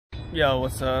Yo,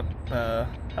 what's up?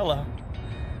 Hello.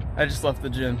 I just left the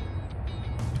gym.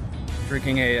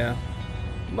 Drinking a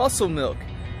Muscle Milk.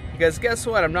 Because guess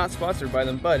what? I'm not sponsored by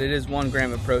them, but it is 1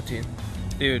 gram of protein.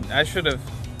 Dude, I should have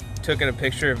taken a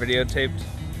picture or videotaped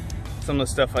some of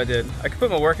the stuff I did. I could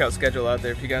put my workout schedule out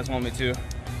there if you guys want me to.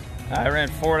 I ran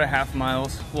 4.5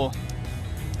 miles. Well,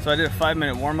 so I did a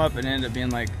 5-minute warm-up and it ended up being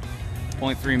like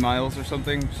 0.3 miles or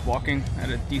something, just walking at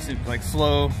a decent, like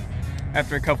slow.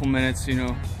 After a couple minutes, you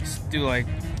know, do like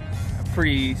a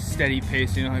pretty steady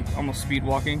pace, you know, like almost speed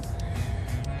walking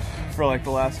for like the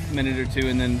last minute or two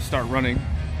and then start running.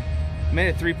 Made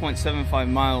it 3.75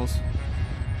 miles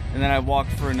and then I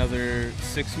walked for another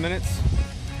 6 minutes.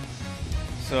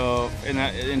 So, and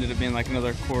that it ended up being like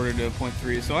another quarter to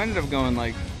 0.3. So I ended up going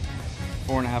like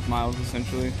 4.5 miles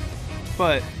essentially.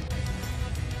 But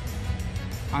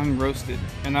I'm roasted,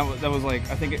 and that was like,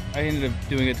 I think I ended up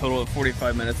doing a total of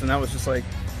 45 minutes, and that was just like,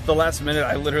 the last minute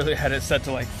I literally had it set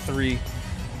to like 3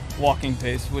 walking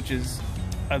pace, which is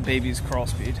a baby's crawl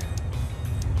speed.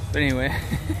 But anyway,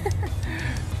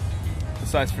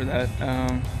 besides for that, I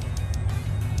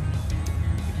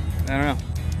don't know.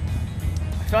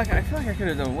 I feel like I could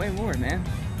have done way more, man.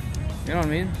 You know what I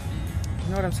mean?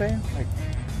 You know what I'm saying? Like,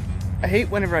 I hate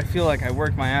whenever I feel like I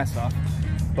work my ass off,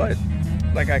 but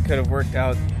like I could have worked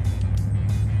out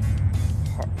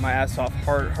my ass off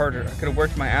harder. I could have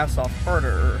worked my ass off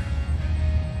harder.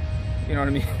 You know what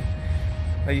I mean?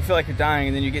 Like you feel like you're dying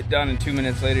and then you get done and 2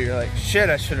 minutes later you're like, shit,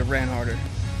 I should have ran harder.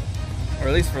 Or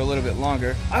at least for a little bit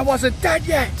longer. I wasn't dead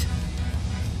yet!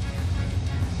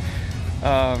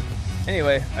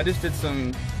 Anyway, I just did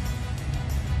some,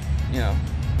 you know,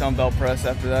 dumbbell press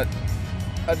after that.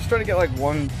 I just try to get like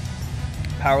 1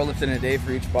 power lift in a day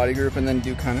for each body group and then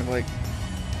do kind of like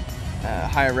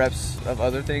higher reps of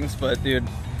other things. But dude,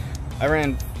 I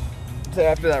ran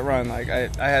after that run, like I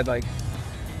had like,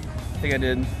 I think I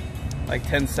did like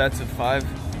 10 sets of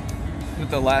 5 with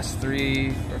the last 3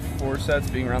 or 4 sets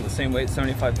being around the same weight,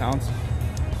 75 pounds,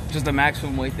 which is the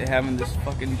maximum weight they have in this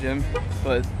fucking gym.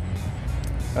 But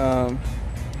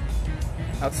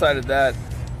outside of that,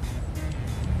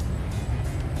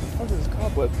 what is this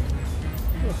cobweb?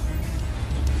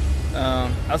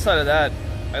 Outside of that,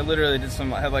 I literally did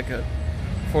I had like a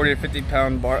 40 or 50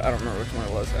 pound bar, I don't remember which one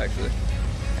it was actually,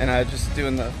 and I just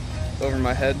doing the over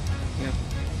my head, you know,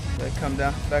 like come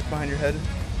down, back behind your head,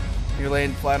 you're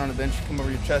laying flat on a bench, come over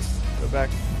your chest, go back.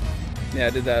 Yeah, I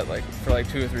did that like for like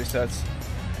 2 or 3 sets,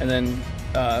 and then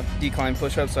decline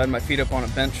push-ups, so I had my feet up on a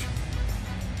bench,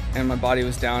 and my body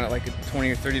was down at like a 20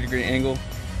 or 30 degree angle,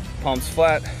 palms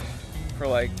flat, for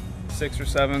like 6 or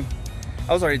 7.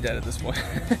 I was already dead at this point.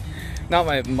 Not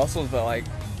my muscles, but like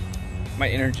my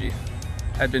energy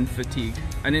had been fatigued.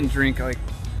 I didn't drink, like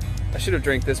I should have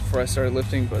drank this before I started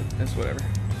lifting, but it's whatever.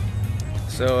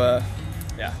 So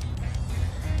yeah,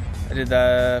 I did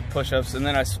the push-ups and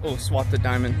then I swapped the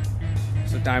diamond.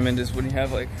 So diamond is when you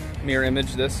have like mirror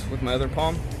image this with my other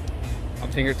palm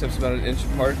on fingertips about 1 inch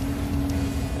apart,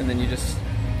 and then you just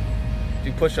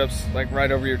do push-ups like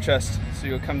right over your chest, so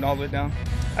you'll come all the way down.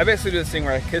 I basically do this thing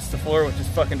where I kiss the floor, which is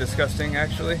fucking disgusting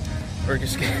actually, or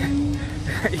just get,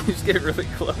 you just get really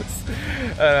close.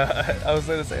 I was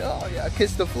gonna say, oh yeah,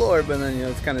 kiss the floor, but then you know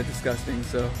it's kind of disgusting,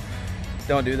 so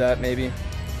don't do that maybe.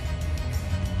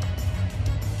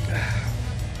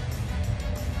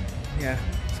 Yeah,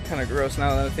 it's kind of gross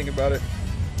now that I think about it.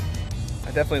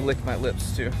 I definitely licked my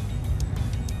lips too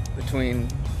between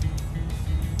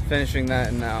finishing that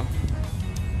and now.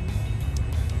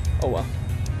 Oh well,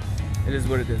 it is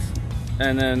what it is.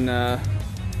 And then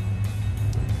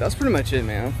that's pretty much it,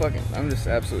 man. I'm just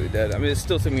absolutely dead. I mean, it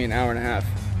still took me an hour and a half,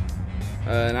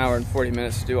 an hour and 40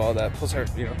 minutes to do all that, plus our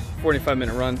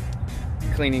 45-minute run,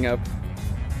 cleaning up,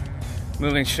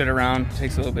 moving shit around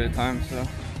takes a little bit of time. So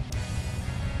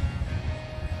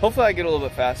hopefully I get a little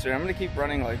bit faster. I'm gonna keep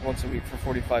running like once a week for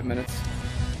 45 minutes.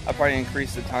 I'll probably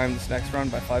increase the time this next run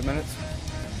by 5 minutes.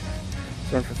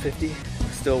 So run for 50,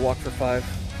 still walk for 5,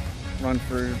 run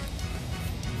for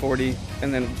 40,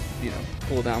 and then, you know,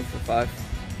 cool down for 5.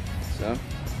 So,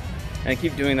 and I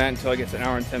keep doing that until I get to an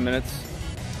hour and 10 minutes.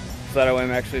 So that way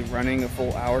I'm actually running a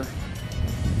full hour,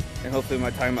 and hopefully my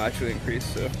time will actually increase.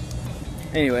 So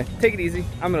anyway, take it easy.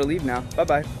 I'm gonna leave now. Bye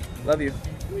bye. Love you.